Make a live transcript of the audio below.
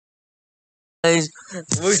Guys,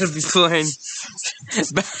 we're gonna be playing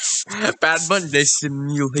Bad Monday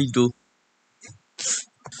Simulator.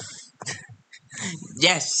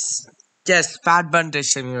 Yes, yes, Bad Monday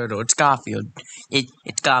Simulator. It's Garfield.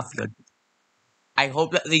 It's Garfield. I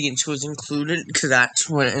hope that the intro is included because that's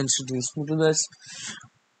what introduced me to this.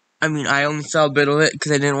 I mean, I only saw a bit of it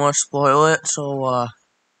because I didn't want to spoil it, so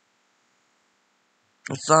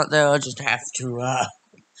it's not there. I just have to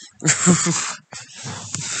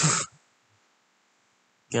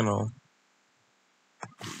you know.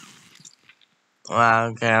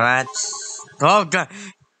 Okay, that's okay.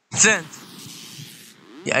 Since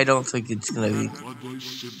yeah, I don't think it's gonna be.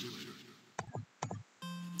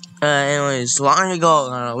 Anyways, long ago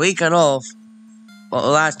on a weekend off, well,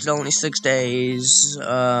 it lasted only 6 days.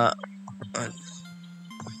 It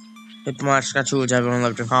much got towards everyone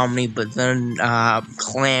loved the comedy, but then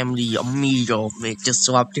Calamity immediately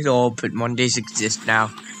disrupted all. But Mondays exist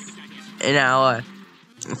now, and now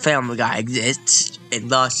Family Guy exists,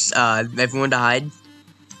 and thus everyone died.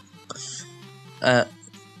 But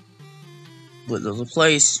there was a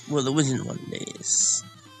place where there wasn't Mondays.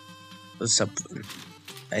 Or something,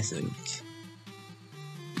 I think.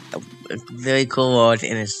 A very cool word,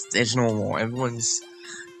 and it's no more. Everyone's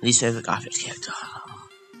least favorite graphics character.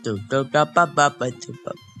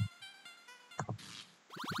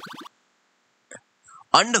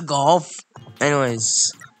 Under golf.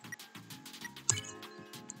 Anyways.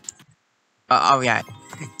 Oh yeah.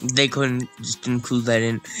 They couldn't just include that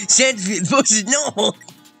in. Sandfield versus no!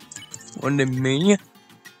 Wonder Mania.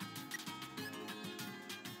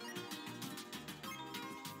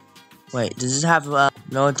 Wait, does it have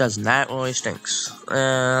no it doesn't. That really stinks.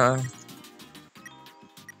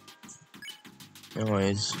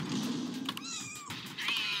 Anyways.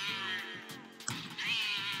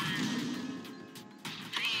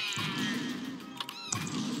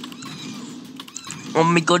 Oh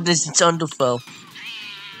my goodness, it's wonderful.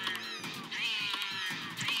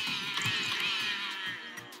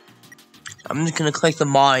 I'm just gonna click the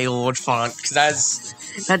mild font because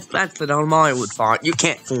that's the non mild font. You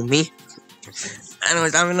can't fool me.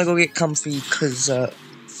 Anyways, I'm gonna go get comfy because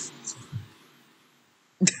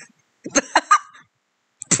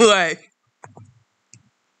play.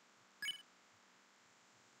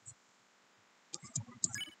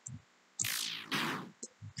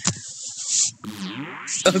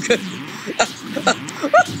 Okay.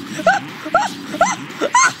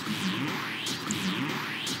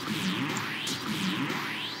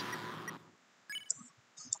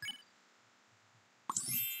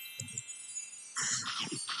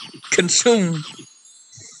 Consume.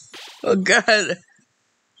 Oh god.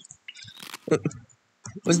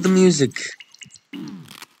 Where's the music?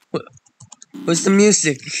 Where's the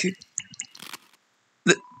music?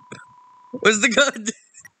 Where's the gun?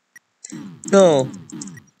 No.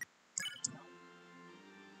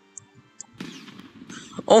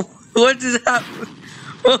 Oh, what is happening?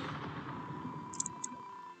 Oh.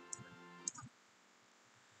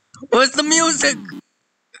 Where's the music?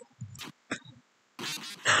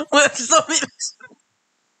 Where's the music?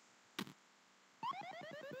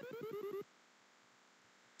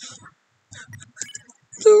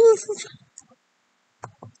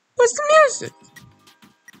 Where's the music?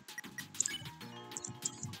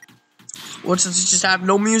 What, does it just have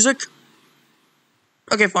no music?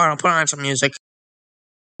 Okay, fine, I'll put on some music.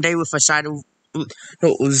 Day with a side of... No,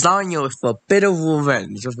 lasagna with a bit of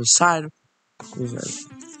revenge. With a side of revenge.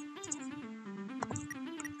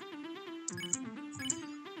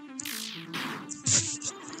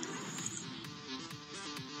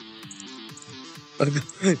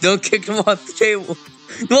 Don't kick him off the table.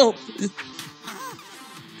 No!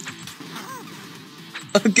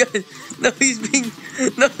 Okay, no, he's being...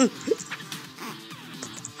 No!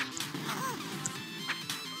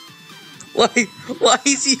 Why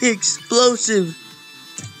is he explosive?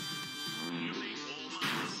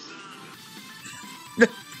 Where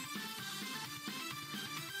is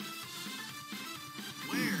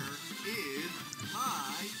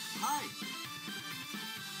my pipe?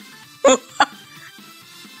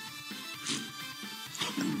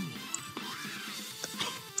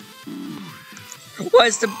 Why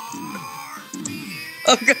is the...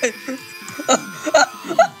 Okay.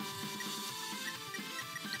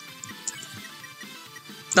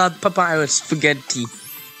 Not papyrus spaghetti.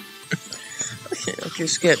 Okay,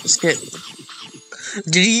 skip.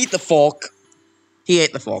 Did he eat the fork? He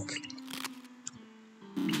ate the fork.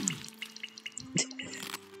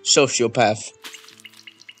 Sociopath.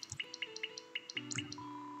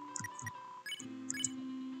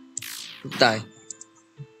 Die.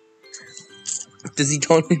 Does he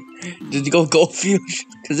go Goldfield?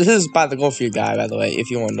 Because this is by the Garfield guy, by the way, if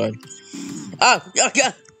you're wondering. Oh,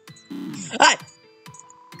 okay. Hi.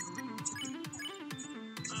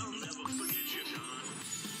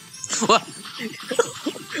 What?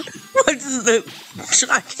 What's the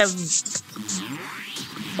track have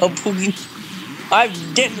a Poogie? I've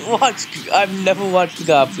never watched the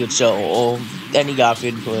Garfield show or any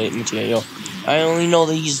Garfield material. I only know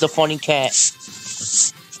that he's the funny cat.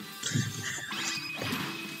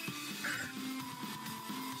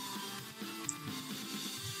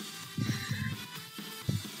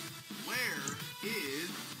 Where is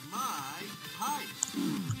my height?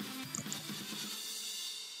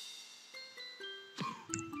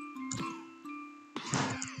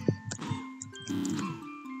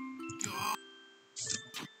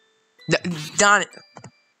 Darn it.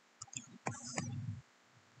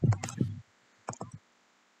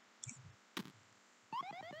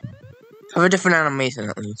 Have a different animation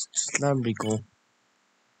at least. That would be cool.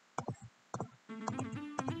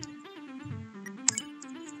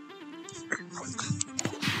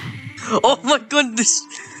 Oh my goodness!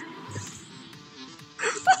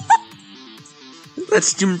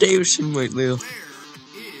 That's Jim Davison right there. Where is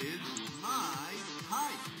my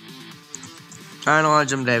height? I don't know what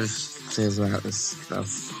Jim Davis says about this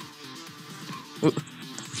stuff.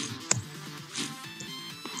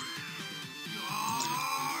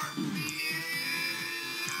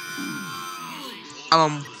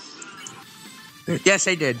 Yes,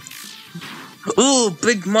 I did. Ooh,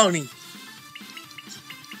 big money.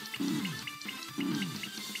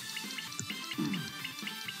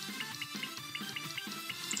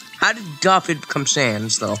 How did Garfield become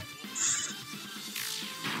Sans, though?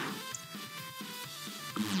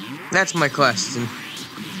 That's my question.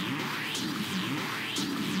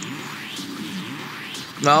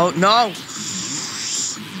 No, no!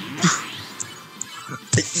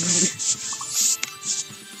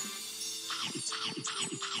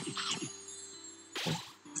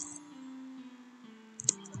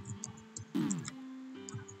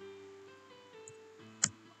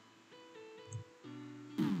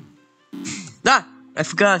 Ah! I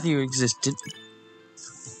forgot you existed.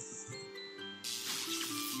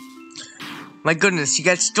 My goodness, you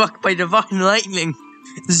got struck by divine lightning.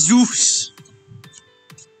 Zeus!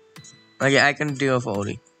 Okay, I can deal with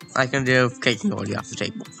Odie. I can deal with kicking Odie off the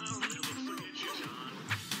table.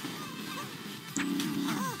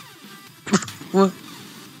 What?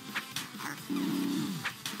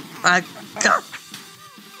 I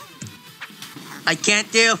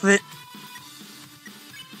can't deal with it.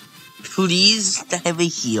 Please have a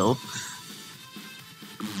heal.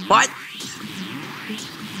 What?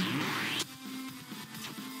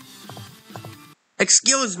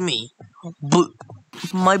 Excuse me, but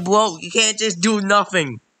my bro, you can't just do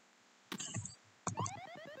nothing.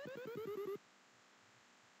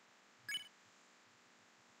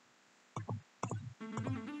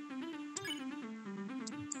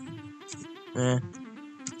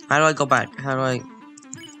 How do I go back? How do I?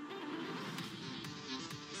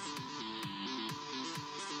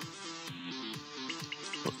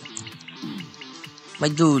 My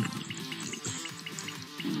dude.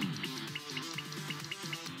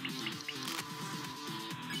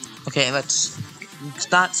 Okay, let's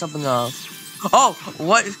start something off. Oh,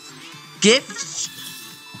 what? Gifts?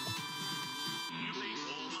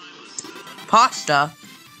 Pasta?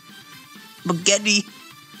 Spaghetti?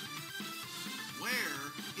 Where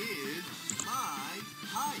is my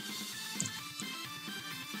height?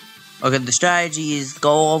 Okay, the strategy is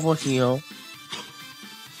go over here.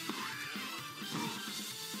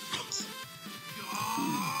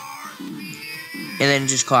 And then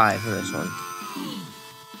just cry for this one.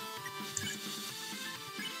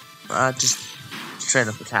 Just straight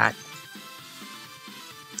up attack.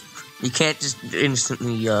 You can't just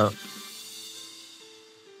instantly,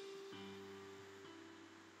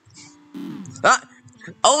 Ah!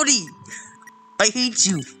 Odie! I hate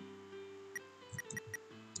you!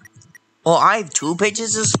 Oh, I have 2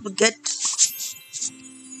 pages of spaghetti?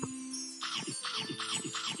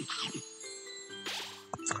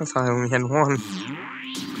 I thought I only had 1.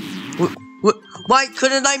 Why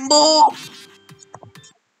couldn't I move?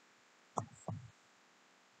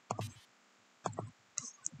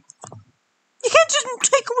 You can't just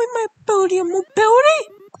take away my ability of mobility!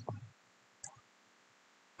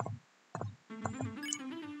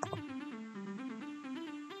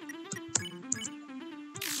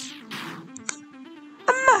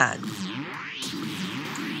 I'm mad.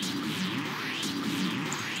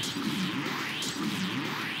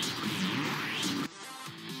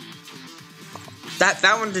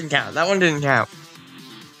 That one didn't count. That one didn't count.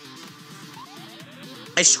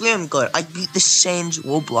 I swear I'm good. I beat the Sans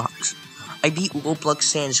Roblox. I beat Roblox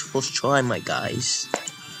Sans first try, my guys.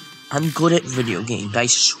 I'm good at video games, I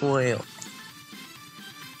swear.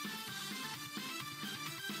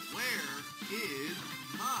 Where is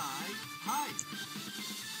my height?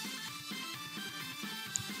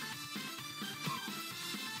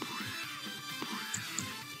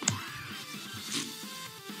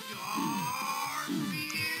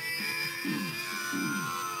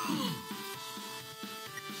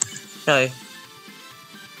 Okay.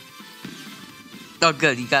 Oh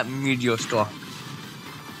good, you got Meteor Store.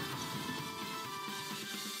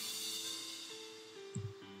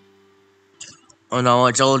 Oh no,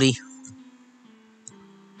 it's oldie.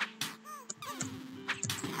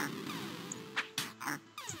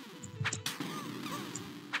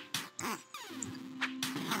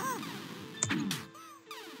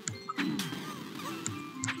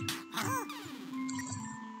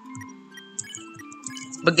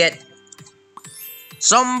 Spaghetti.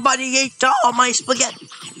 Somebody ate all my spaghetti.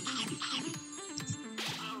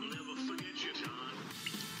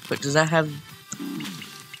 But does that have...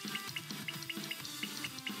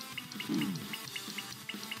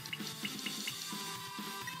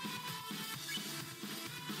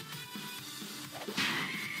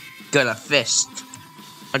 Good, a fist.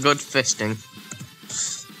 A good fisting.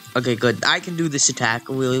 Okay, good. I can do this attack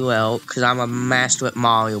really well, because I'm a master at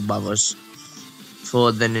Mario Brothers.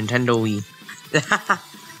 For the Nintendo Wii.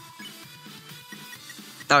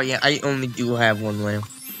 Oh yeah, I only do have one lamp.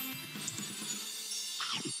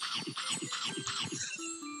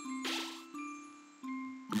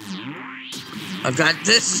 I've got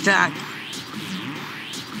this attack.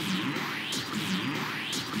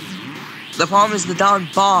 The problem is the darn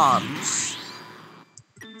bombs.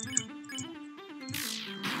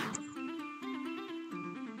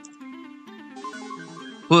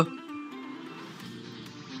 What?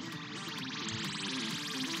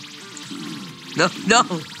 No, no!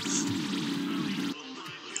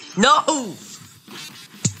 No!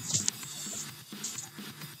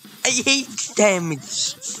 I hate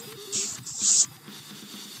damage.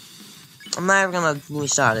 I'm not even gonna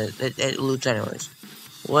restart it. It loots anyways.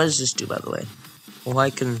 What does this do, by the way? Well, I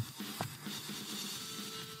can...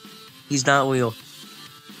 He's not real.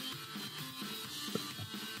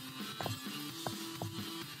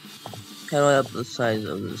 How do I up the size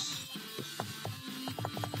of this?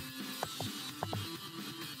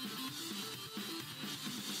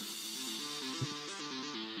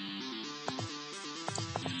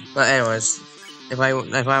 But anyways, if I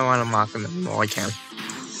want to mock him more, I can.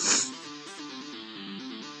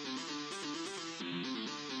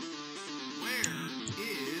 Where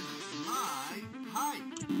is my height?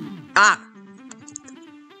 Ah!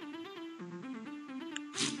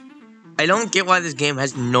 I don't get why this game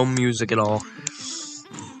has no music at all.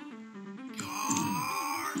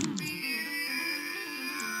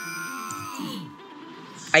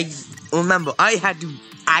 I remember I had to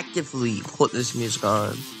actively put this music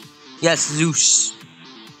on. Yes, Zeus.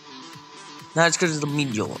 That's because of the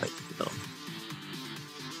meteorite, though.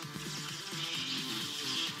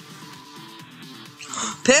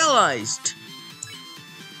 Paralyzed.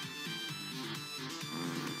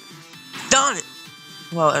 Darn it.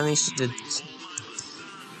 Well, at least it did.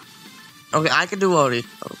 Okay, I can do already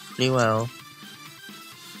pretty well.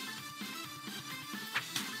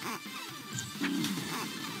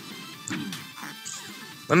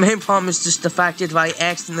 My main problem is just the fact that if I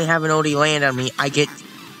accidentally have an OD land on me, I get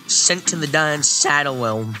sent to the darn saddle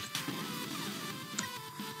realm.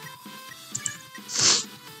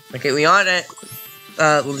 Okay, we are at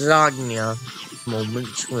lasagna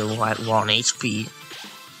moment. We're at 1 HP.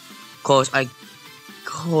 Of course, I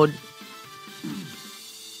could...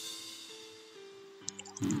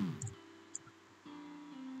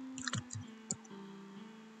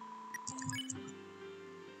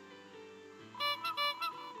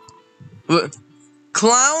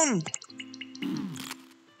 Clown?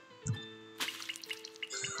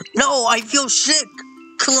 No, I feel sick,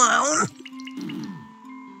 clown.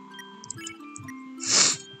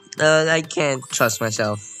 I can't trust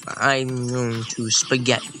myself. I'm going to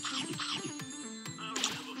spaghetti.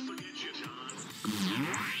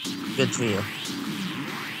 Good for you.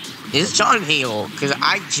 Is John here? Because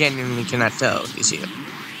I genuinely cannot tell if he's here.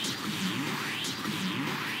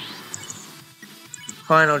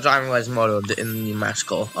 Final driving was modeled in the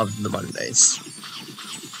massacre of the Mondays.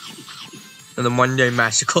 The Monday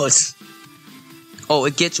massacres. Oh,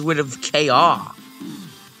 it gets rid of KR.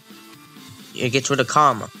 It gets rid of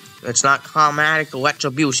karma. It's not karmatic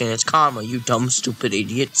retribution, it's karma, you dumb, stupid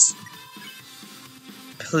idiots.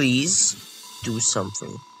 Please do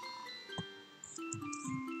something.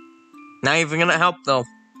 Not even gonna help though.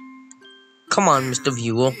 Come on, Mr.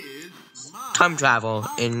 Viewer. Is my Time travel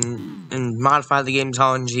and modify the game's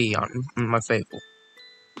RNG on my faithful.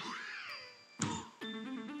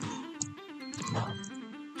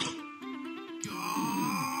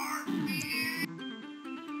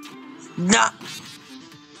 Nah.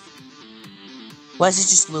 Why does it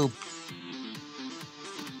just loop?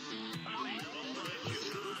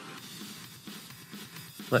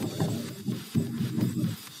 What?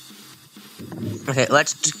 Okay,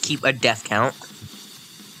 let's just keep a death count.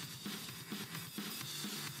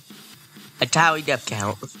 A tally death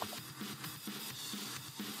count.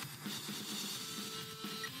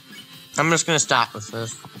 I'm just gonna stop with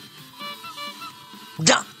this.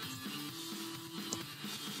 Duh!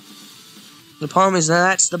 The problem is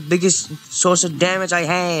that's the biggest source of damage I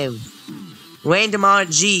have. Random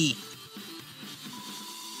RNG.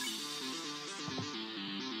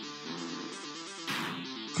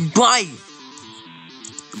 Bye!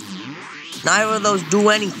 Neither of those do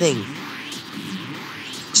anything.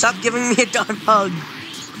 Stop giving me a dog hug.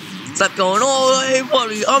 Stop going, oh, hey,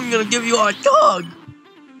 buddy, I'm gonna give you a dog.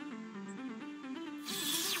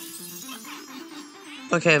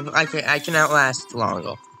 Okay, I can outlast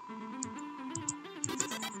longer.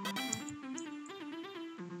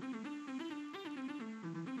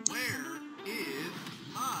 Where is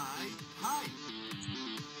my pipe?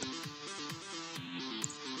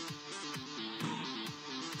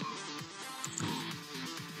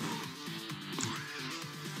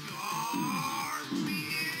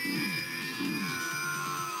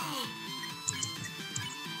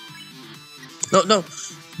 No, no,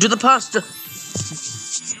 do the pasta.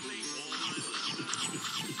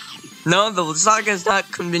 No, the saga's not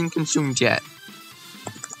been consumed yet.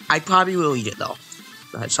 I probably will eat it though,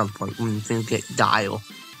 at some point when things get dire.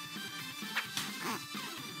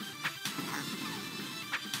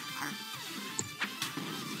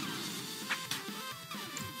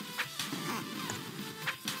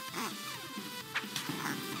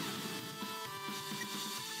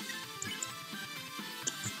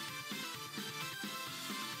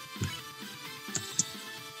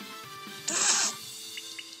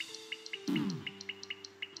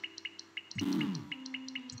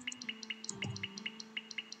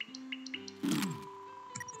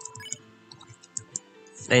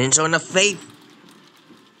 They didn't show enough faith.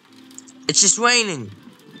 It's just raining.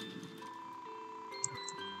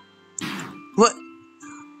 What?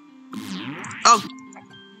 Oh.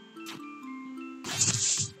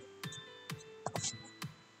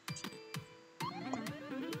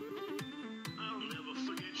 I'll never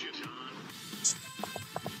forget you, John.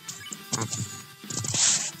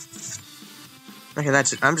 Okay,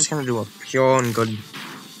 that's it. I'm just gonna do a pure and good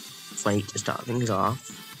fight to start things off.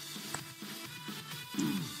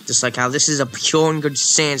 Just like how this is a pure and good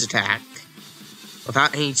Sans attack.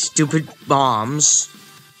 Without any stupid bombs.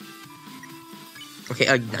 Okay,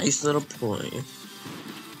 a nice little play.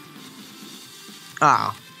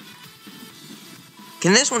 Ah.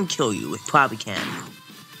 Can this one kill you? It probably can.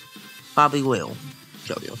 Probably will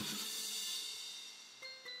kill you.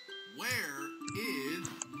 Where is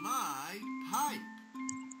my pipe?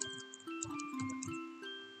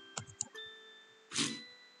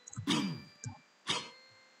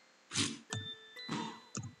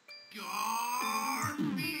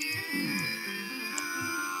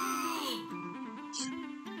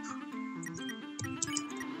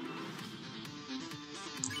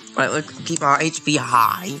 Alright, let's keep our HP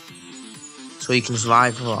high. So you can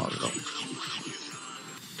survive for longer.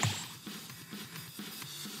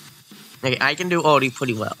 Okay, I can do already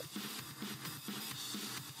pretty well.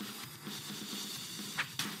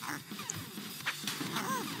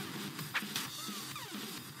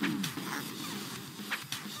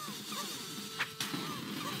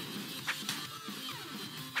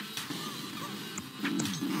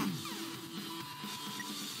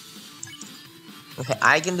 Okay,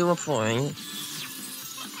 I can do a point.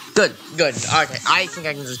 Good, good. Okay, I think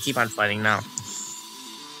I can just keep on fighting now.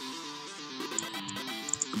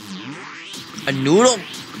 A noodle?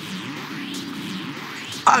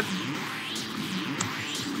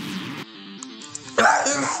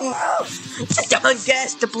 The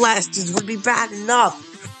gas the blasters would be bad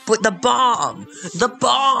enough, but the bomb! The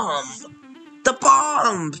bomb! The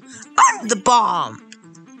bomb! I'm the bomb!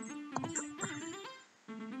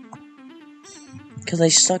 Because I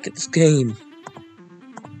suck at this game.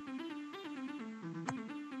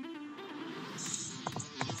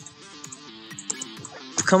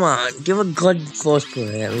 Come on, give a good first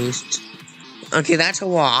play at least. Okay, that's a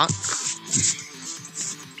walk.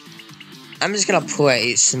 I'm just gonna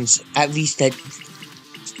play since at least that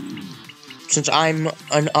since I'm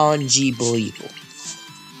an RNG believer.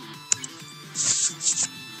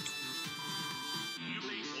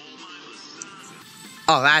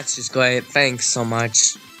 Oh, that's just great. Thanks so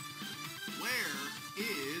much. Where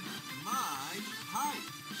is my pipe?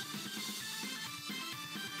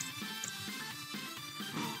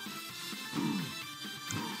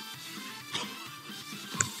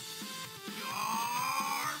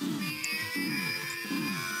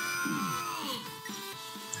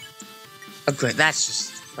 Oh, great. That's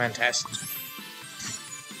just fantastic.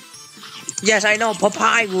 Yes, I know.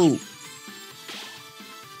 Papyrus.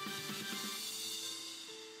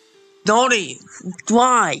 Naughty.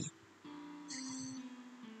 Why?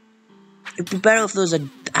 It'd be better if there was an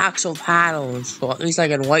actual pattern, so at least I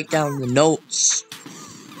can write down the notes.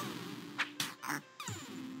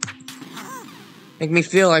 Make me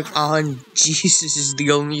feel like, oh, Jesus is the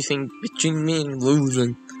only thing between me and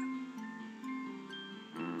losing.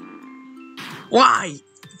 Why?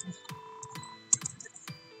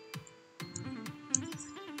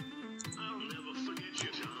 I'll never forget you,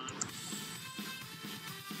 John.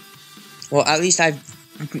 Well, at least I've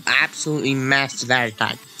absolutely mastered that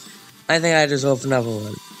attack. I think I deserve another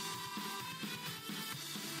one.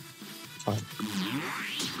 Fine.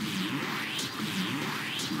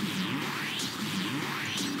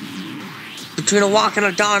 Between a walk and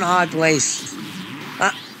a darn hard place.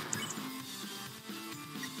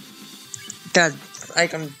 That I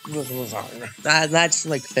can move on. That's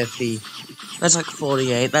like 50. That's like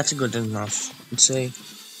 48. That's good enough. Let's see.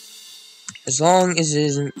 As long as it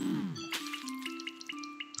isn't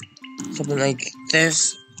something like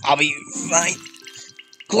this, I'll be fine.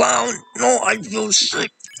 Clown! No, I feel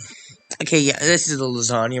sick. Okay, yeah, this is a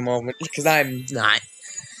lasagna moment because I'm not.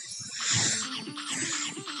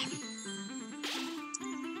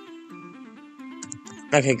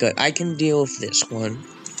 Okay, good. I can deal with this one.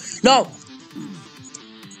 No!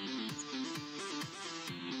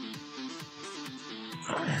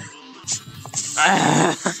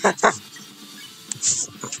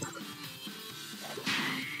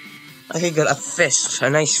 Okay, good. A fist. A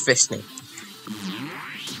nice fisting.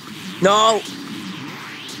 No!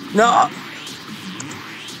 No!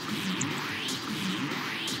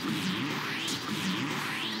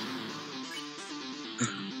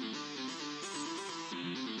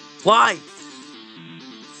 Why?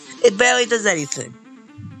 It barely does anything.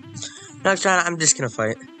 Next time, I'm just gonna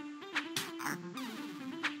fight.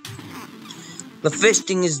 The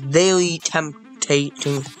fisting is daily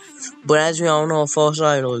tempting, but as we all know, false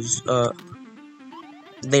idols,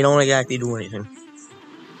 they don't exactly do anything.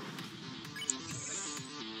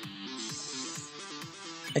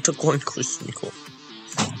 I took one Christian core.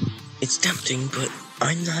 It's tempting, but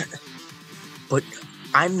I'm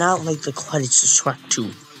not like the credits to Shrek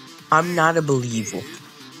 2. I'm not a believer.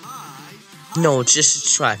 No, it's just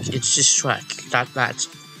Shrek. It's just Shrek. That's.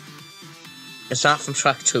 It's not from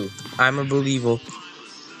Shrek 2. I'm a believer.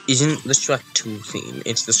 Isn't the Shrek 2 theme.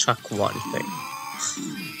 It's the Shrek 1 thing.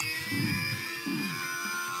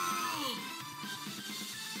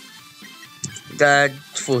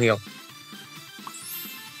 Full heal.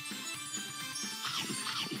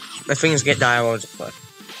 My fingers get dialogues, but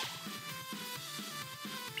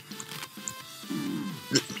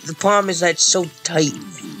the problem is that it's so tight.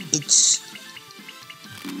 It's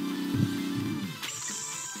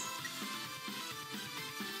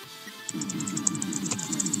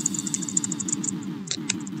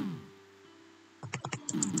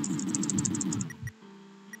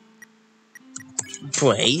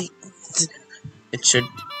wait. It should.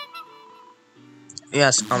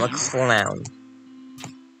 Yes, I'm a clown.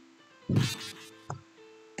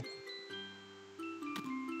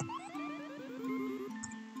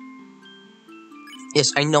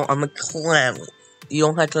 Yes, I know I'm a clown. You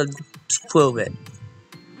don't have to prove it.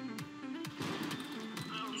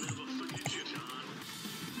 I'll never forget you, John.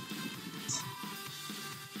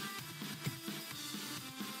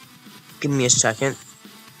 Give me a second.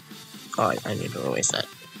 Oh, I need to erase that.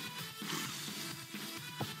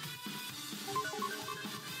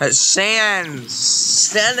 Sans!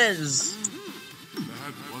 Sans!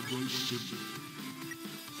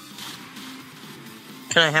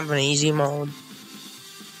 Can I have an easy mode?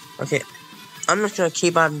 Okay. I'm just gonna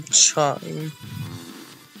keep on trying.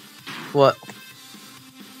 What?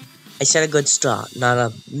 I said a good start, not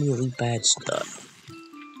a really bad start.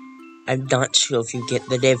 I'm not sure if you get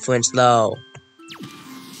the difference though.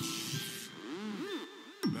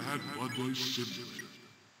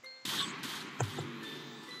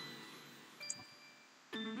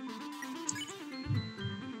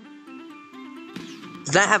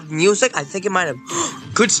 Does that have music? I think it might have.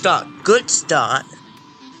 Good start. Good start.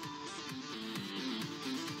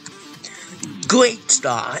 great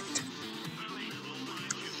start.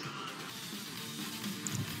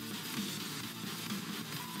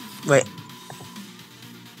 Wait.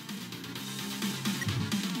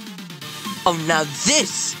 Oh, now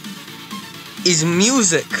this is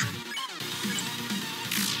music.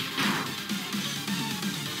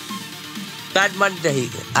 Bad Monday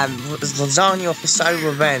and Lasagna for So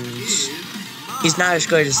Revenge. He's not as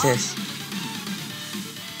good as this.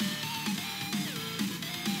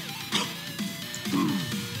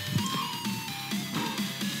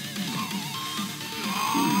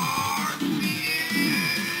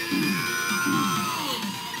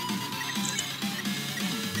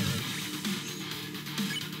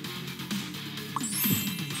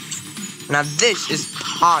 Now this is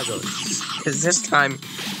harder, because this time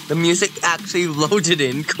the music actually loaded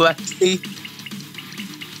in correctly.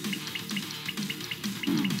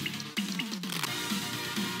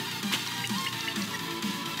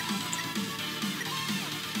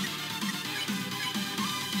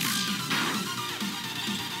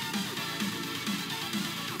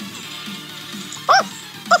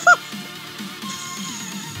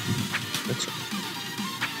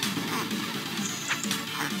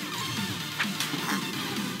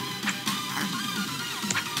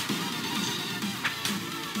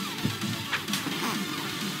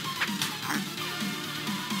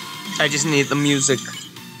 I just need the music.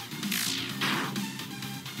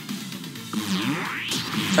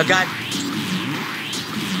 Oh god.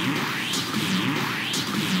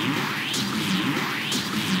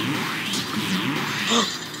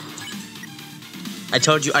 I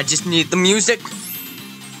told you, I just need the music.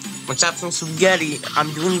 Let's have some spaghetti.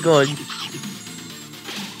 I'm doing good.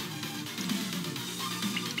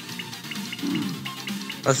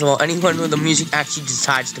 Also, anyone who the music actually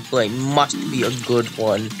decides to play must be a good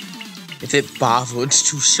one. If it bothered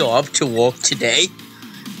to show up to work today.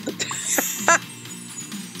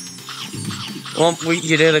 Well,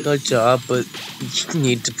 you did a good job, but you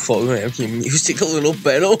need to program your music a little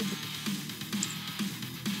better.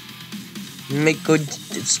 Make good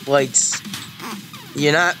sprites.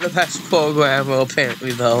 You're not the best programmer,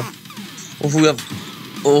 apparently, though. Or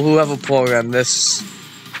whoever programmed this.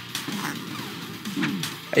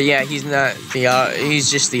 Yeah, he's not the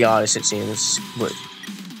he's just the artist, it seems. But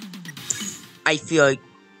I feel like,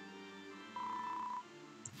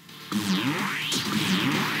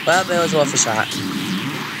 well, that was worth a shot.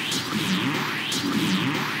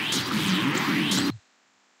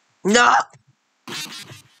 No!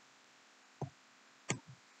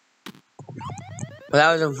 Well,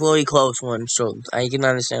 that was a really close one, so I can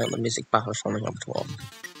understand that the music box was coming up to all.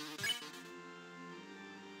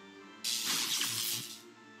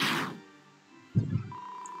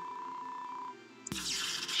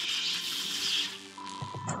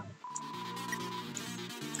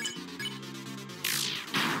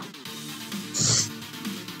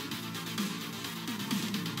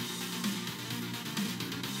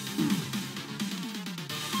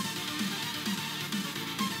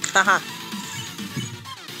 Haha.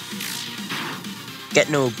 Get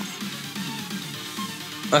noob.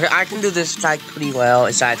 Okay, I can do this track pretty well,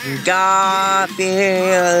 aside from Garfield.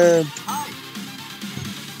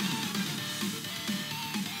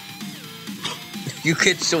 You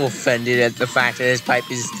get so offended at the fact that his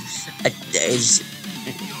pipe is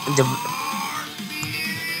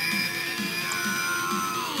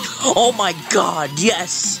oh my god,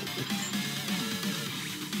 yes!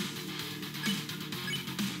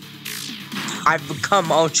 I've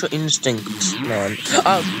become Ultra Instinct, man.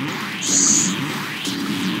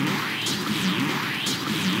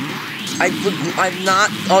 I'm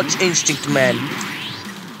not Ultra Instinct, man.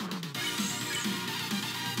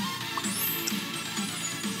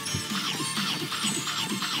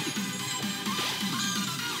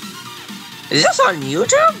 Is this on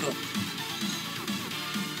YouTube?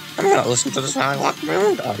 I'm gonna listen to this while I walk my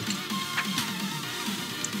own dog.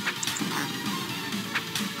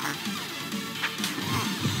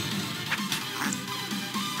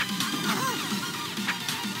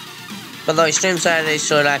 Although stream Saturdays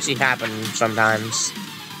should actually happen sometimes.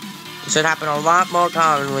 It should happen a lot more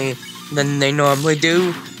commonly than they normally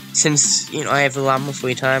do, since, you know, I have a lot more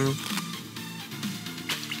free time.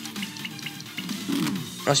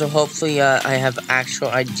 Also, hopefully, I have actual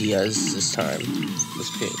ideas this time. This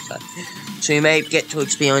period of time. So you may get to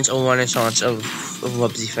experience a renaissance of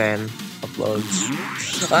Wubbzyfan uploads.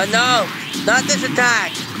 No! Not this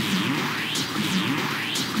attack!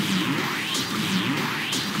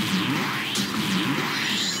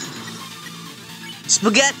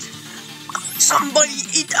 Spaghetti! Somebody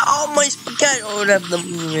eat all my spaghetti! Or whatever the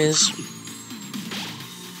meme is.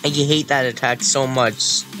 And you hate that attack so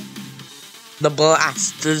much. The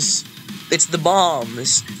blasters. It's the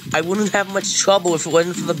bombs. I wouldn't have much trouble if it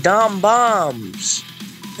wasn't for the damn bombs.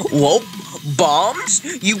 Whoa, bombs?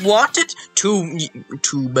 You want it?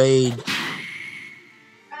 Too bad.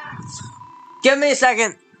 Give me a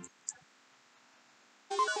second.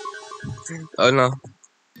 Oh no.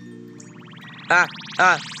 Ah,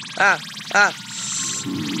 ah, ah, ah.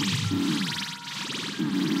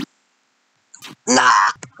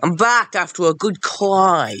 Nah! I'm back after a good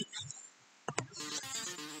cry.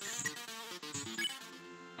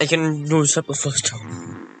 I can do this up the first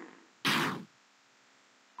time.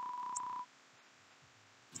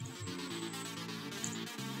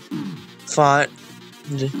 Fine.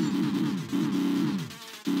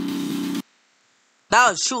 That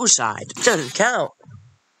was suicide. It doesn't count.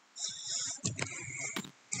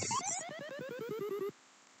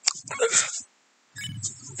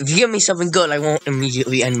 If you give me something good, I won't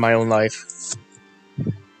immediately end my own life.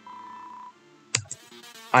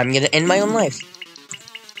 I'm gonna end my own life.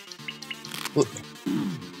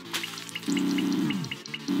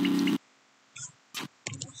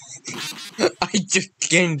 I just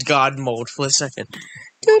gained God mode for a second.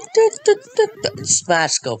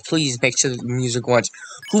 Smash go, please make sure the music works.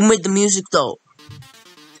 Who made the music though?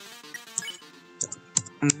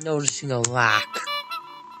 I'm noticing a lack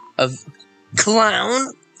of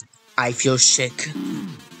clown. I feel sick.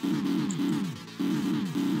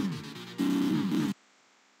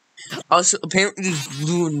 Also, apparently there's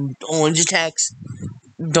blue and orange attacks.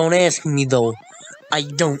 Don't ask me though. I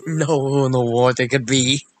don't know in the world they could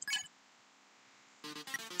be.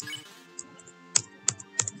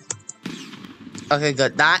 Okay,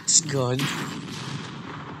 good. That's good.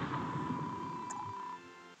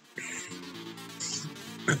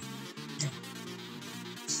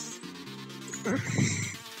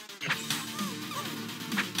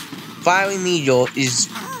 Fiery Meteor is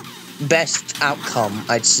best outcome,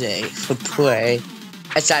 I'd say, for play.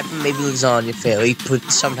 Aside from maybe Lasagna Fairy,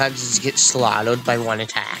 but sometimes it gets slaughtered by one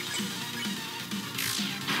attack.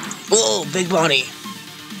 Oh, big bunny!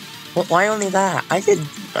 Well, why only that? I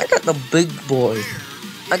got the big boy.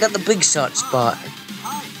 I got the big shot spot.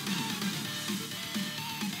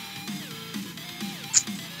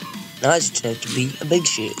 Now it's turned to be a big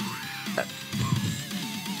shit.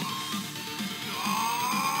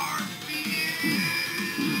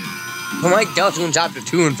 My Deltoon Chapter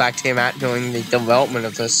 2, in fact, came out during the development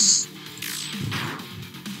of this.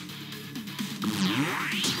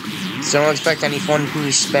 So don't expect any fun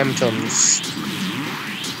spam turns.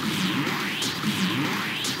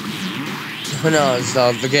 Who knows,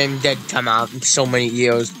 though, the game did come out in so many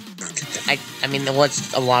years. I mean, there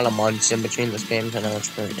was a lot of months in between the spam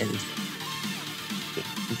announcement and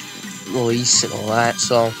release and all that,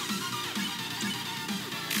 so.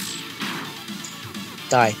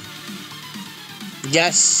 Die.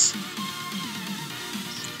 Yes!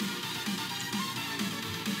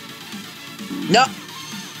 No!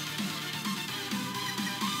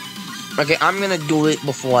 Okay, I'm gonna do it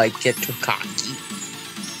before I get too cocky.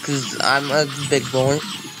 Cause I'm a big boy.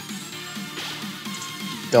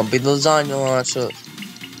 Don't be the lasagna launcher.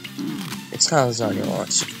 It's not a lasagna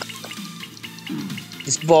launcher.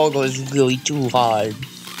 This ball goes really too hard.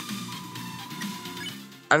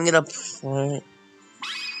 I'm gonna play.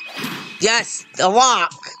 Yes! A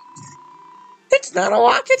rock! It's not a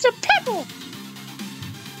rock, it's a pebble!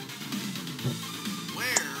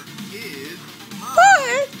 Where is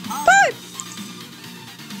my But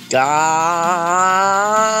God!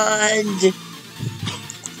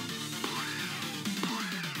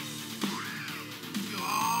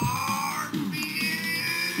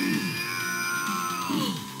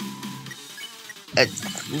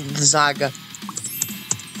 The saga.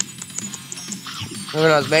 Who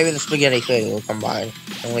knows, maybe the spaghetti fairy will come by.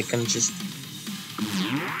 And we can just...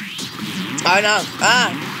 Oh no!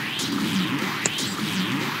 Ah!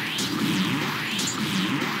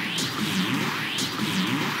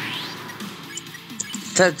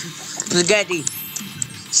 Spaghetti!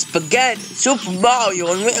 Spaghetti! Super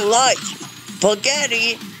Mario in real life!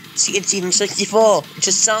 Spaghetti! See, it's even 64. It's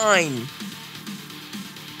a sign.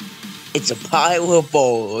 It's a pile of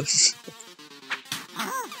balls.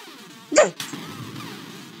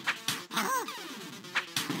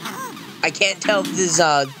 I can't tell if this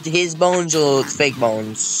is his bones or fake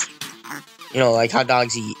bones. You know, like how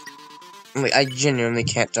dogs eat. I genuinely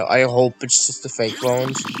can't tell. I hope it's just the fake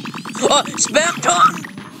bones. Oh, spam tongue!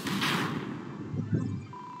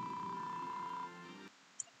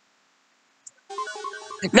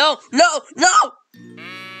 No, no, no!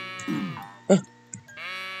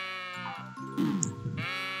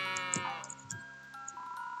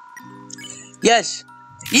 Yes!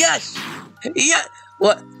 Yes! Yeah.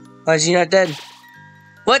 What? Why is he not dead?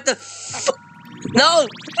 What the fuck? No!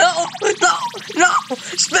 No! No! No!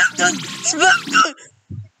 Spamton! Spamton!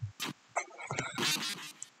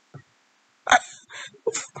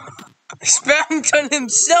 Spamton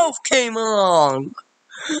himself came along!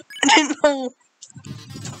 I didn't know.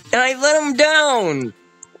 And I let him down!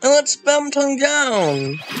 I let Spamton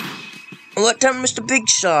down! I let down Mr. Big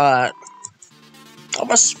Shot! I'm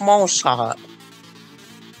a small shot.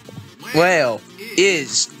 Where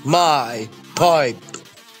is my pipe?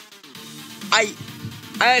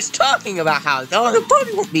 I was talking about how the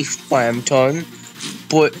body won't be Spamton,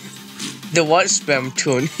 but there was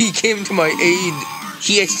Spamton. He came to my aid.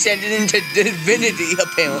 He ascended into divinity,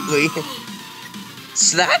 apparently.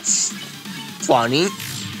 So that's funny.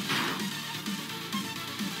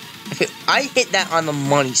 I hit that on the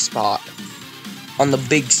money spot. On the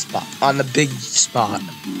big spot. On the big spot.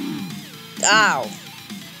 Ow.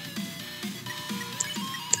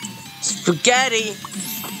 Spaghetti.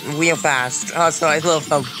 Real fast. Also, I love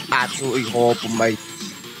how absolutely horrible my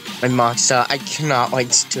marks are. I cannot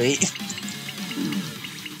like straight.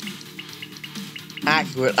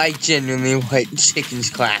 Accurate. I genuinely like chicken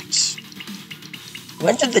scratch.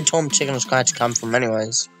 When did the term chicken scratch come from,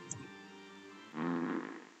 anyways?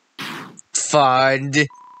 Fud.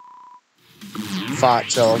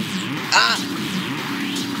 Farto. Ah!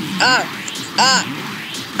 Ah! Ah!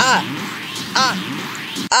 Ah! Ah!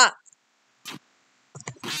 Ah!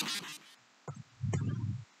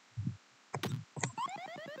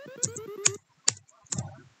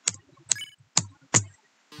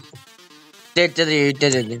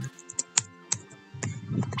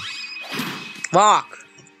 Fuck!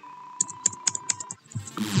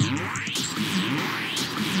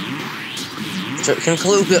 So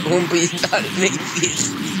conclude that won't be that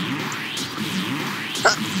atheist.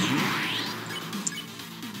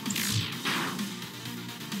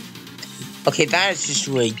 Okay, that is just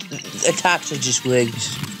rigged. Attacks are just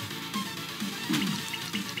rigged.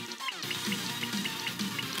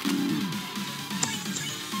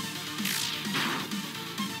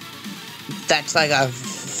 That's like a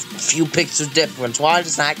few pixels difference. Why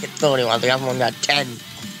does that get 30 while the other one got 10?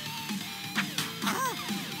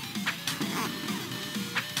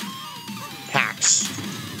 Hacks.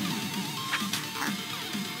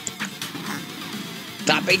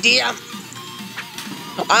 Stop idea.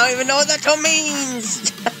 I don't even know what that term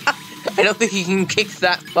means. I don't think he can kick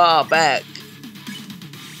that far back.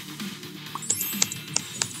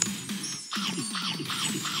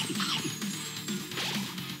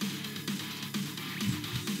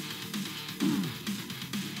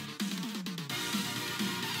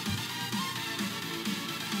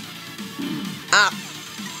 Ah.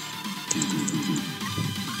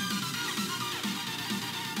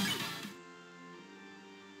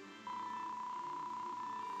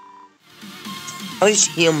 At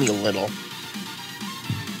least heal me a little.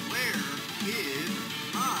 Where is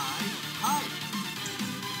my pipe?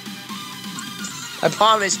 I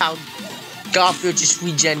promise how Garfield just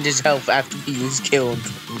regened his health after he was killed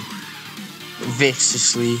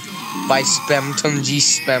viciously by Spamton G.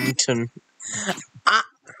 Spamton. Ah.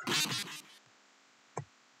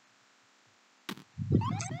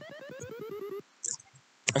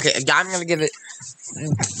 Okay, I'm gonna give it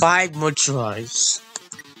 5 more tries.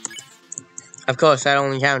 Of course, that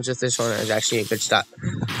only counts if this one is actually a good start.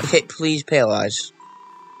 Okay, please paralyze.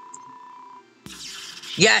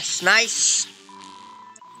 Yes, nice!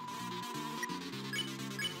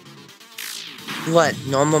 What?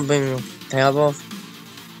 Normal being terrible?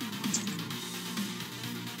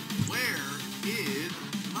 Where is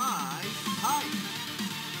my pipe?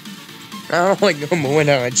 I don't like normal went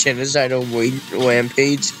on a genocide or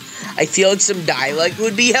rampage. I feel like some dialogue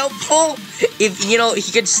would be helpful if, you know, he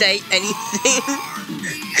could say anything.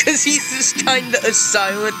 Because he's this kind of a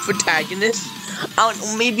silent protagonist. I don't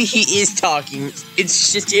know, maybe he is talking.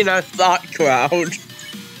 It's just in our thought crowd.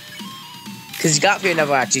 Because Garfield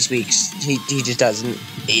never actually speaks. He just doesn't.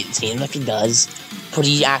 It seems like he does. But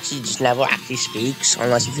he actually just never actually speaks.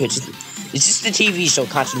 Unless if it's just the TV show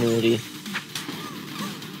continuity.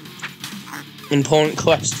 Important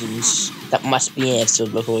questions that must be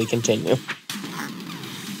answered before we continue.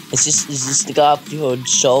 Is this the Garfield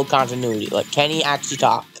show continuity? Like, can he actually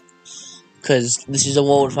talk? Because this is a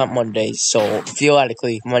Wubbzyfan Monday, so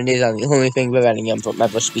theoretically, Mondays are the only thing preventing him from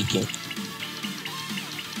ever speaking.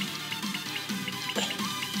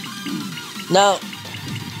 No.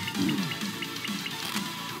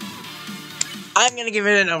 I'm gonna give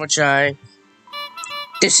it another try.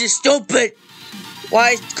 This is stupid!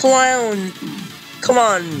 Why, clown? Come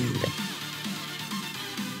on.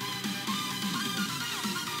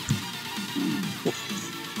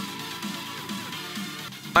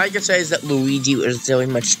 I can say is that Luigi was very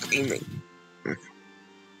much screaming.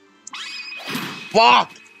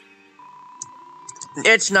 Walk!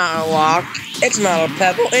 It's not a lock. It's not a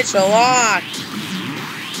pebble. It's a lock.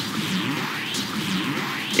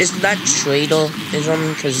 Isn't that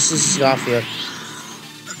traitorism? Because this is Garfield.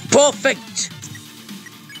 Perfect!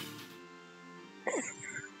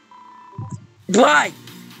 Why?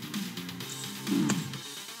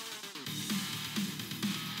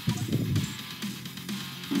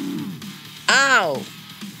 Ow!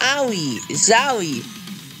 Owie! Zowie!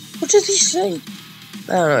 What does he say?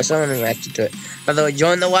 I don't know, someone reacted to it. By the way,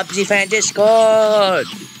 join the Wubbzyfan Discord!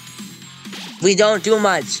 We don't do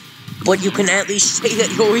much, but you can at least say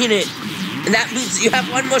that you're in it. And that means you have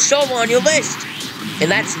one more show on your list. And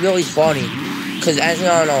that's really funny. Because as you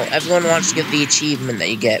all know, everyone wants to get the achievement that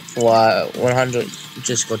you get for 100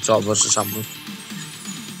 Discord servers or something.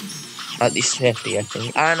 At least 50, I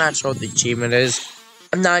think. I'm not sure what the achievement is.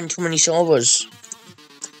 I'm not in too many servers.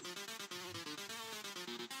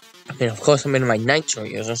 I mean, of course, I'm in my Nitro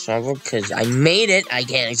user server because I made it. I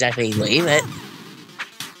can't exactly leave it.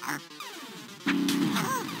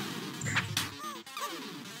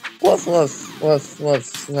 Woof, woof, woof,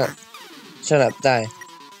 woof, woof. Shut up, die.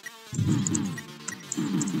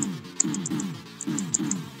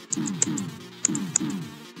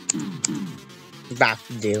 Back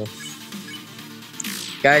to deal.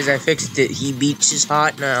 Guys, I fixed it. He beats his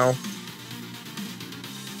heart now.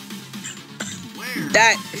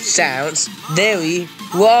 That sounds very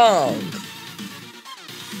wrong.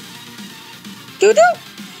 Doo-doo!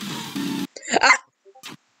 Ah!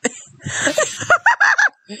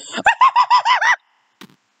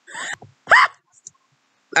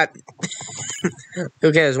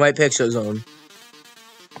 Who cares? White pixel zone.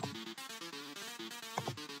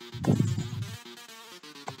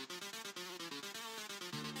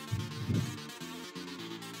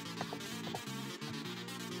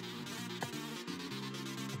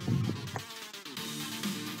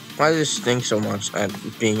 Why does this stink so much at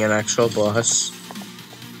being an actual boss?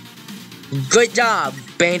 Good job,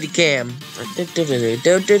 Bandicam.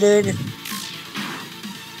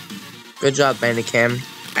 Good job, Bandicam.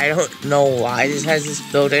 I don't know why this has this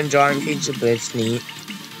built-in drawing feature, but it's neat.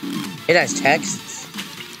 It has texts.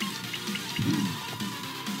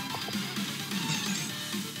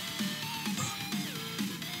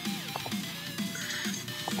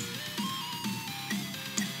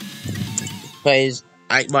 Please,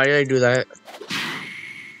 why did I do that?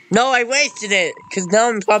 No, I wasted it, because now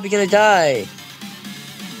I'm probably gonna die.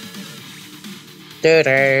 Do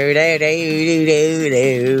do do do do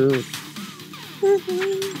do.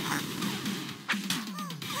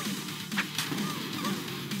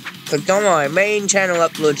 But don't worry, main channel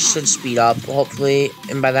uploads should speed up, hopefully,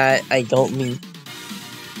 and by that I don't mean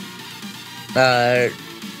they'll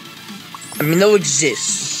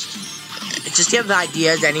exist. Just give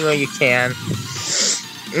ideas anywhere you can.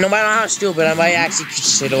 No matter how stupid, I might actually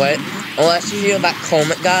consider it. Unless you're that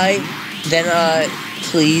Comet guy, then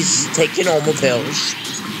please take your normal pills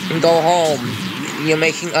and go home. You're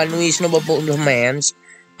making unreasonable demands,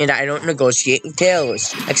 and I don't negotiate with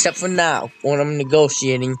terrorists. Except for now, when I'm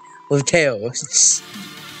negotiating with terrorists.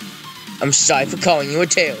 I'm sorry for calling you a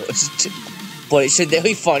terrorist, but it's a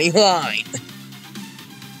very funny line.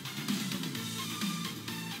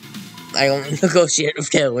 I only negotiate with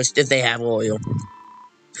terrorists if they have oil.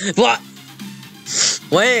 What?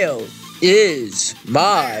 Where is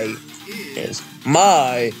my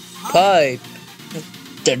pipe?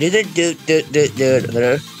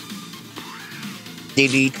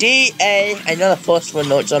 D-D-D-A. I know the first one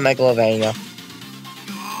notes on Megalovania.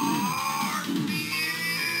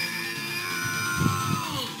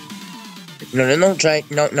 No, try.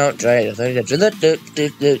 No, try.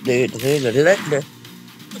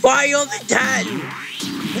 Why are you only 10?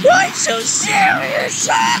 Why so serious?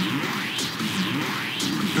 I'm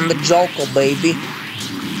the Joker, baby.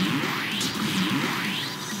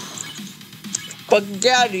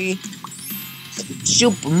 Spaghetti.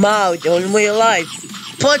 Super Mario in real life.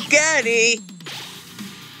 Spaghetti.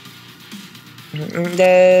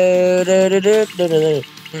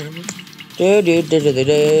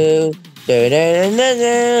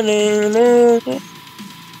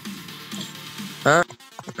 Huh?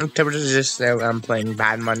 Just I'm playing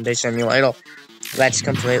Bad Monday Simulator. That's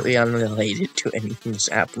completely unrelated to anything that's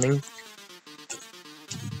happening.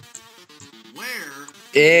 Where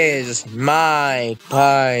is my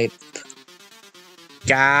pipe?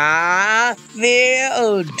 Garfield.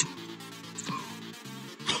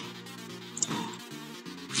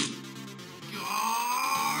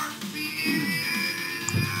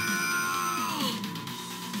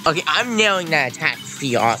 Okay, I'm nailing that attack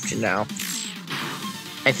free option now.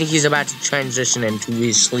 I think he's about to transition into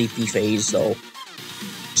his sleepy phase, though.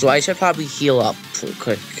 So I should probably heal up real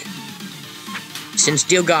quick. Since,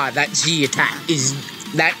 dear God, that Z attack is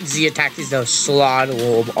the slaughter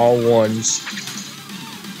of all ones.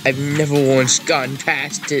 I've never once gotten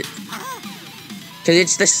past it. Because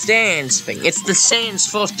it's the Sand's thing. It's the Sand's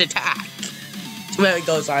first attack. Where it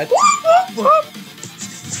goes like, whoop, whoop, whoop.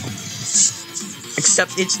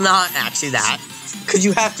 Except it's not actually that. Because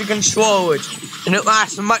you have to control it. And it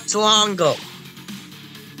lasts much longer.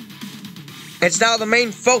 It's now the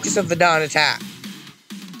main focus of the dawn attack.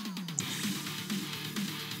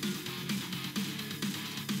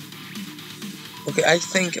 Okay, I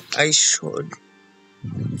think I should.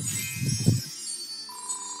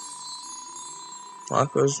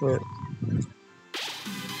 Marco's with.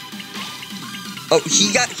 Oh,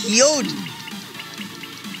 he got healed!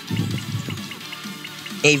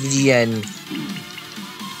 AVGN.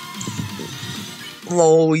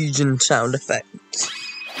 Low Legion sound effect.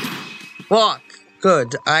 Look,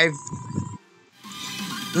 good.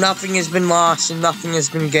 Nothing has been lost and nothing has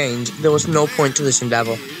been gained. There was no point to this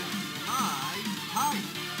endeavor.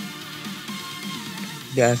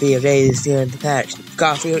 Garfield is the attack.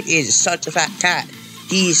 Garfield is such a fat cat.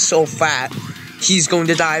 He's so fat, he's going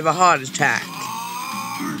to die of a heart attack.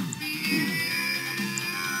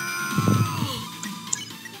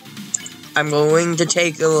 I'm going to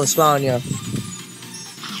take a little Spania.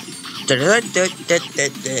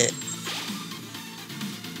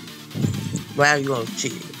 Well, you won't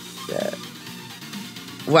see.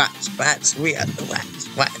 Watch, we are the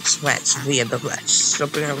watch, we are the watch.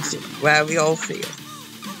 Something else, where we all feel.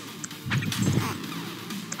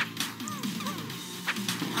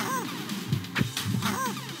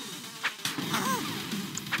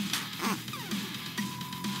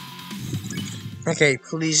 Okay,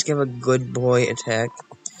 please give a good boy attack.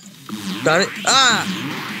 Got it? Ah!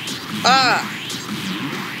 Ah!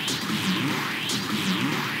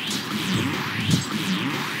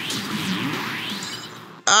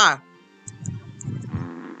 Ah!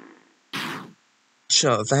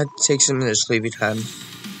 Sure, if that takes a minute of sleepy time,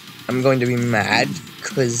 I'm going to be mad,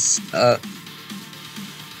 because,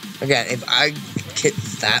 again, if I get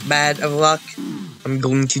that bad of luck, I'm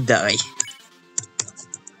going to die.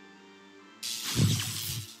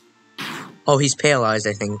 Oh, he's paralyzed,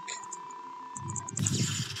 I think.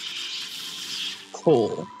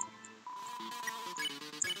 Cool.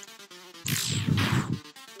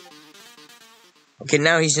 Okay,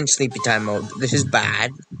 now he's in sleepy time mode. This is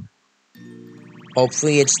bad.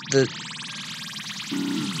 Hopefully it's the...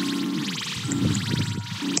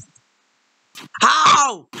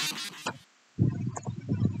 How?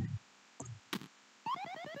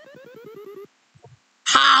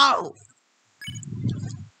 How?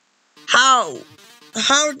 How?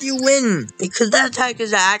 How do you win? Because that attack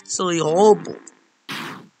is actually horrible.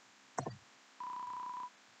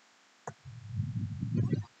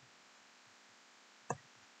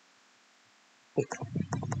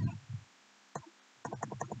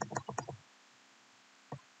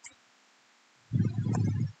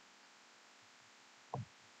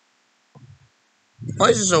 Why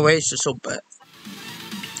is this Oasis so bad?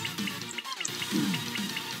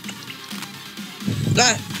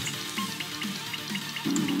 Ah.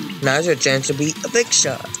 Now's your chance to be a big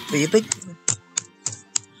shot. Be a big...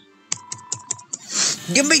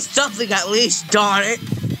 Give me something at least, darn it!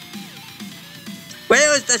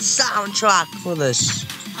 Where is the soundtrack for this?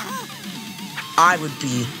 I would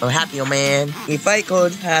be a happier man if I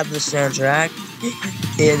could have the soundtrack.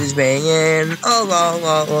 It is banging. Oh, oh,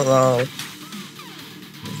 oh, oh, oh.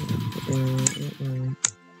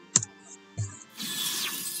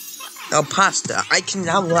 Oh, pasta. I can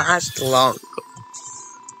now last long.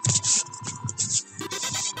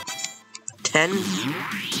 10.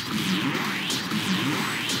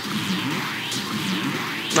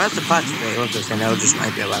 That's the pasta thing. Look, this I just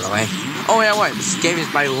might be, by the way. Oh, yeah, what? This game is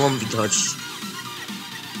by Lumpy Touch.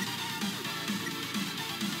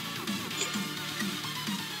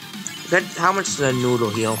 How much does a noodle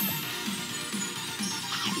heal?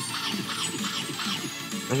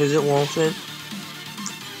 Like, is it worth it?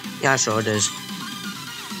 Yeah, sure it is.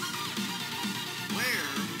 Where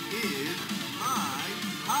is my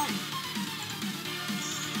height?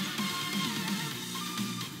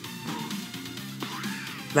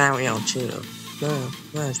 Mario, chill. No,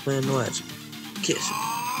 let's play noise. Kiss.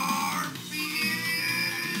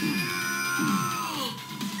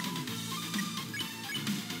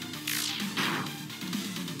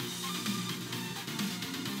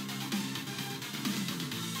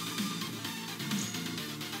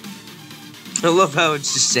 I love how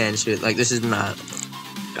it's just Sanskrit. Like, this is not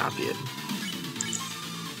copied.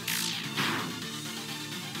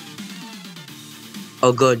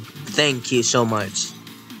 Oh, good. Thank you so much.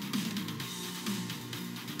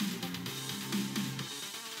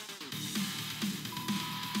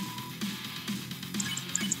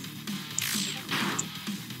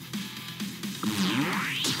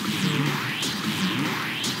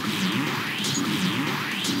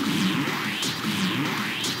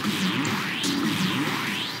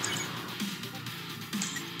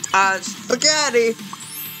 Spaghetti!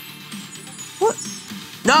 What?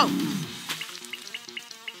 No!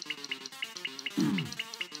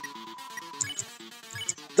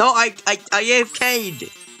 No, I AFK'd.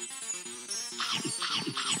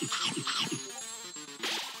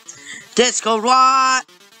 Disco what?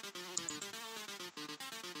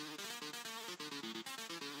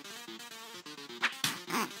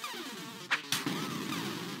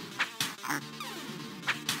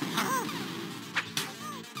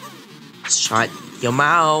 Shut your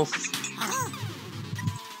mouth.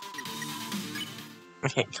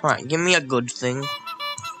 Okay, come on, give me a good thing.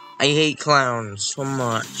 I hate clowns so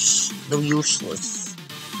much. They're useless.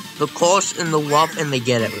 The course and the love and they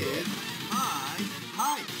get everywhere.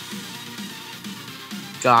 Hi.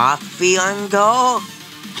 Garfunkel!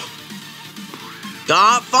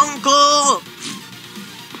 Garfunkel!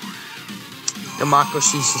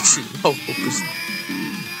 Democracy's no focus.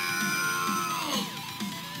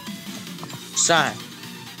 Sir,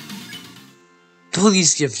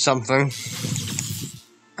 please give something.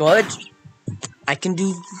 Good. I can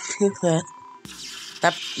do that.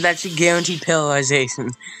 That's a guaranteed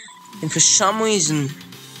paralyzation. And for some reason,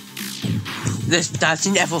 this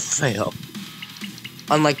doesn't ever fail.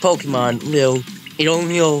 Unlike Pokemon, it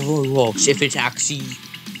only works if it's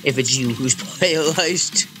you who's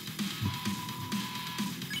paralyzed.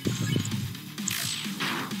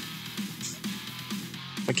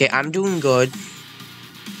 Okay, I'm doing good.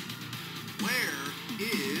 Where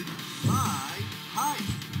is my height?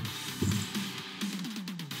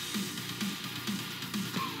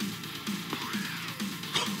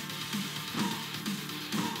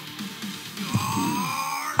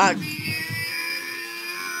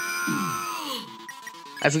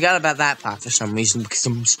 I forgot about that part for some reason because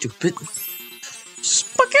I'm stupid.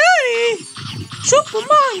 Spaghetti! Super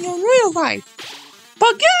Mario in real life!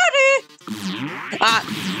 Spaghetti!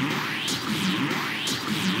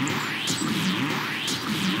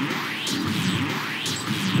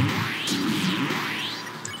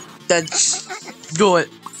 That's good.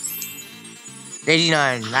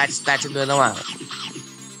 89. That's a good amount.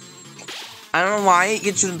 I don't know why it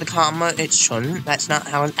gets rid of the comma. It shouldn't. That's not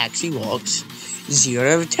how it actually works. 0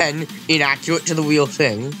 out of 10, inaccurate to the real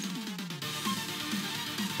thing.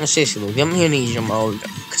 No, seriously, give me an easier mode,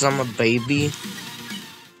 cause I'm a baby.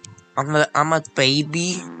 I'm a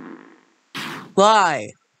baby.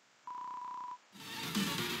 Why?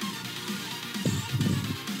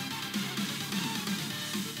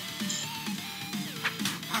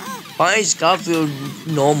 Why is Garfield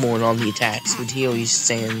normal in all the attacks, but he always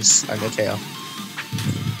stands like a tail?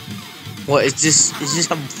 What is this? Is this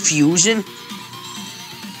a fusion?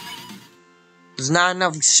 There's not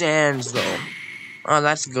enough sands though. Oh,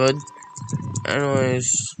 that's good.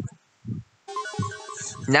 Anyways,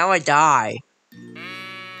 now I die.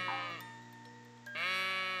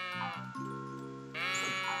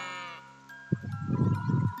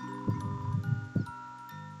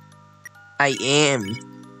 I am.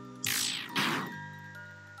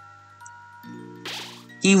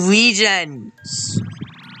 He regens.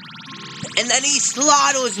 And then he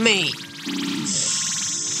slaughters me.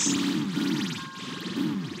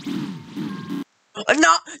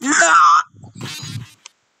 No, no.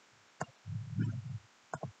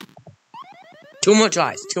 Two more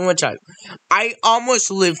tries. I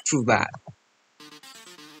almost lived through that.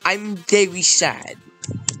 I'm very sad.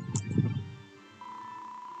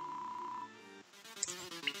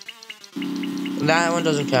 That one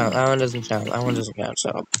doesn't count.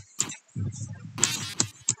 So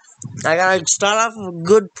I gotta start off with a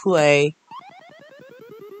good play.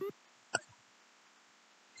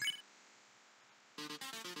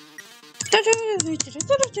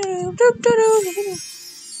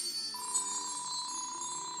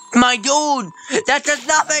 My dude, that does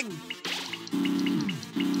nothing.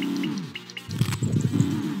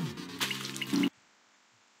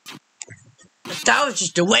 That was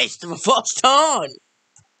just a waste of a first turn.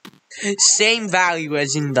 Same value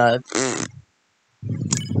as in the.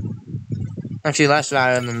 Actually, less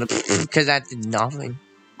value than the. Because that did nothing.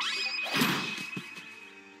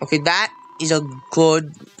 Okay, that is a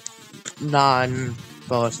good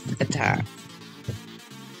non-burst attack.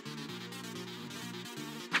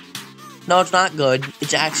 No, it's not good.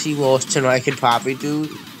 It's actually worse than what I could probably do,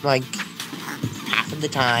 like, half of the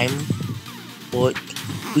time. But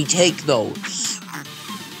we take those.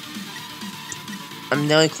 I'm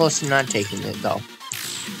really close to not taking it, though.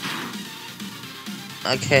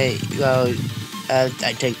 Okay, well,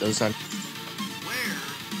 I take those then. Where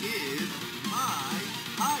is my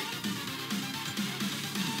height?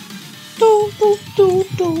 Do, do, do,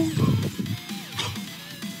 do.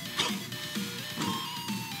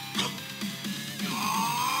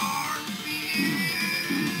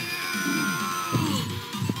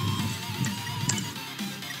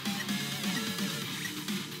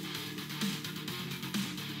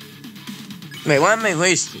 Wait, why am I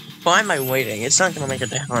wasting? Why am I waiting? It's not gonna make a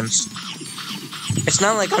difference. It's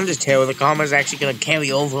not like I'm just here where the karma's actually gonna carry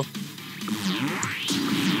over.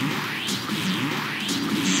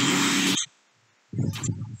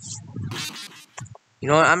 You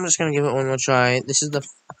know what? I'm just gonna give it one more try. This is the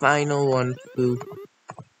final one, too.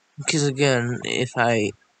 Because again, if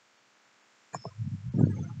I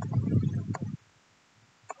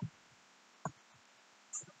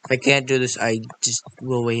can't do this, I just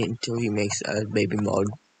will wait until he makes a baby mode.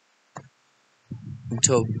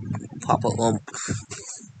 Until Papa Lump.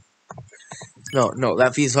 No,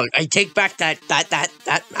 that feels like I take back that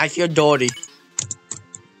I feel dirty.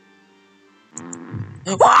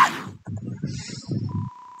 What?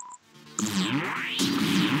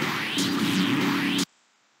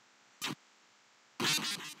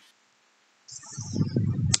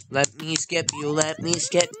 Let me skip you, let me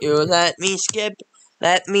skip you, let me skip,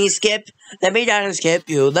 let me skip, let me down and skip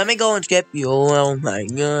you, let me go and skip you, oh my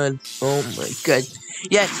god, oh my god.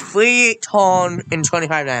 Yes, 3 ton and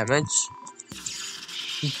 25 damage.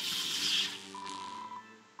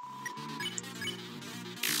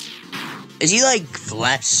 Is he like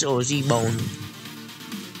flesh or is he bone?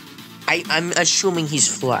 I'm assuming he's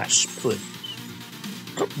flesh, but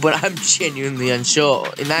I'm genuinely unsure,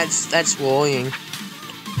 and that's worrying.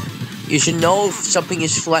 You should know if something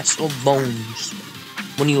is flesh or bones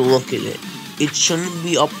when you look at it. It shouldn't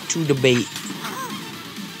be up to debate.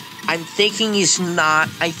 I'm thinking he's not.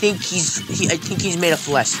 I think he's made of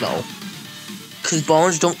flesh though, because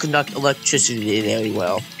bones don't conduct electricity very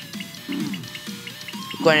well.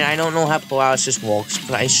 Granted, I don't know how paralysis works,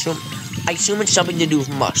 but I assume it's something to do with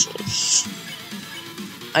muscles.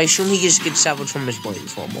 I assume he just gets severed from his brain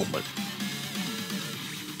for a moment.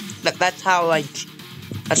 That's how, like,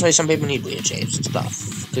 that's why some people need wheelchairs and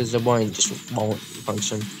stuff, because their brain just won't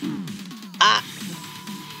function. Ah!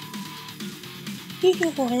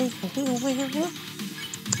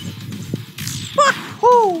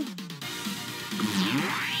 Wahoo!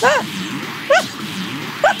 Ah!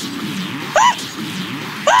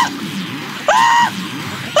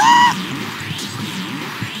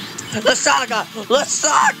 The saga! The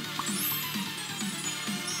saga!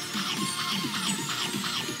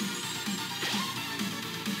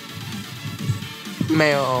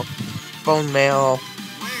 Mail. Bone mail.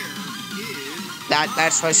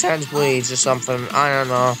 That's why Sans bleeds or something. I don't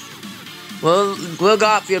know. Will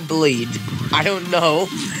Garfield bleed? I don't know.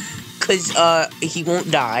 Cause he won't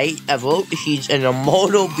die ever. He's an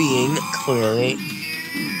immortal being, clearly.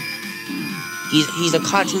 He's a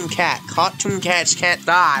cartoon cat. Cartoon cats can't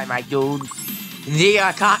die, my dude. They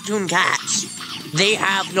are cartoon cats. They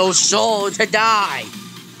have no soul to die.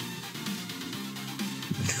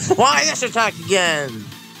 Why this attack again?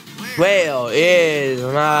 Where is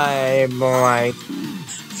my boy?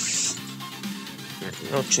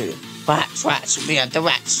 No true. Rats, we are the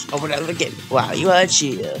rats. Open up again. Wow, you are a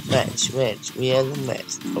cheater. Rats, we are the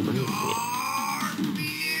rats. Open up again.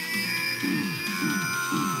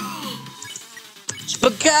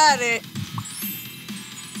 Spaghetti!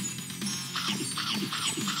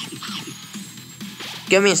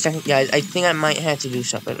 Give me a second, guys. I think I might have to do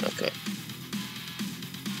something. Okay.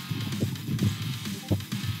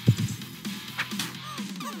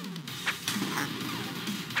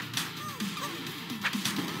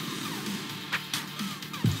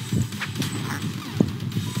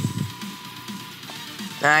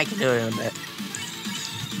 I can do it in a bit.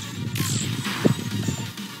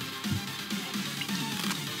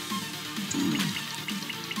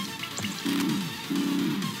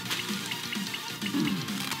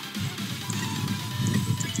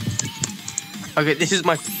 Okay, this is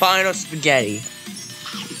my final spaghetti.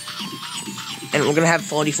 And we're gonna have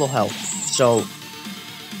 44 health, so...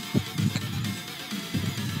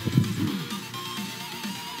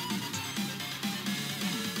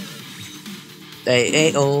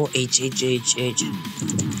 A-O-H-H-H-H.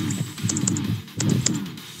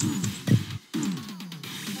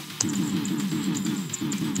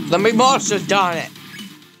 Let me monster, darn it!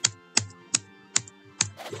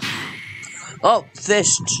 Oh,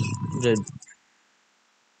 fish did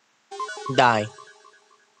die.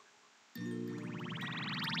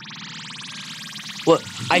 What?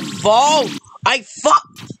 I fall! I fuck!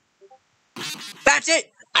 That's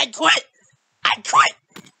it! I quit! I quit!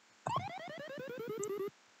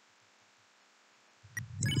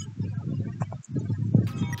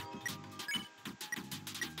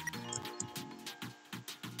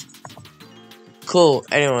 Cool.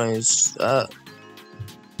 Anyways,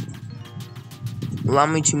 allow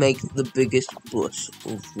me to make the biggest bush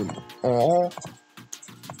of them all.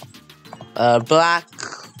 Black.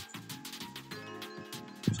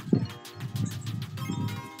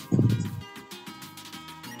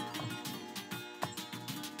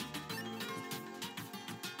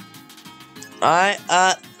 Alright,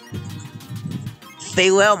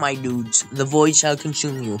 farewell, my dudes. The void shall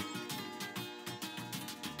consume you.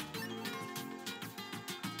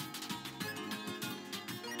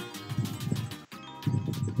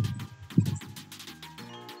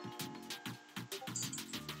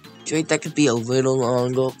 Wait, that could be a little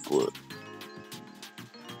longer, but...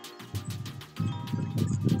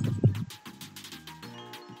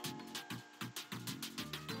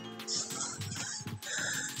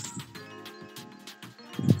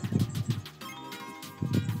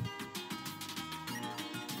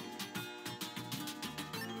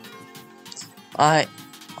 Alright,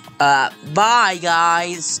 bye,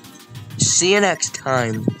 guys. See you next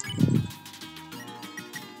time.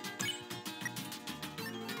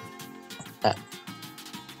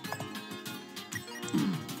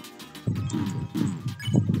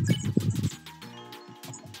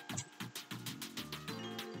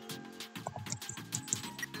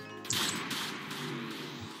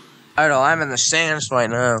 I don't know, I'm in the sands right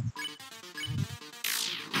now.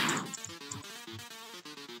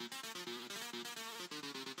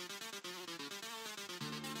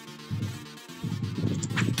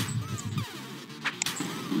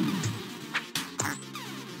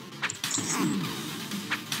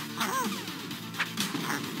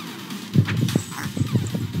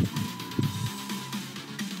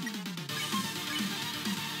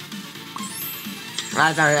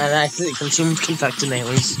 I think consumed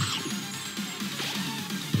confectionaries.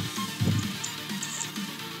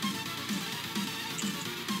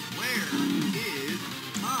 Where is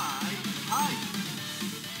my height?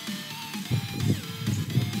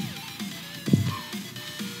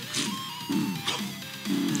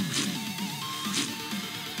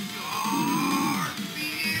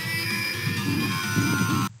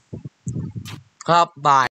 Bye.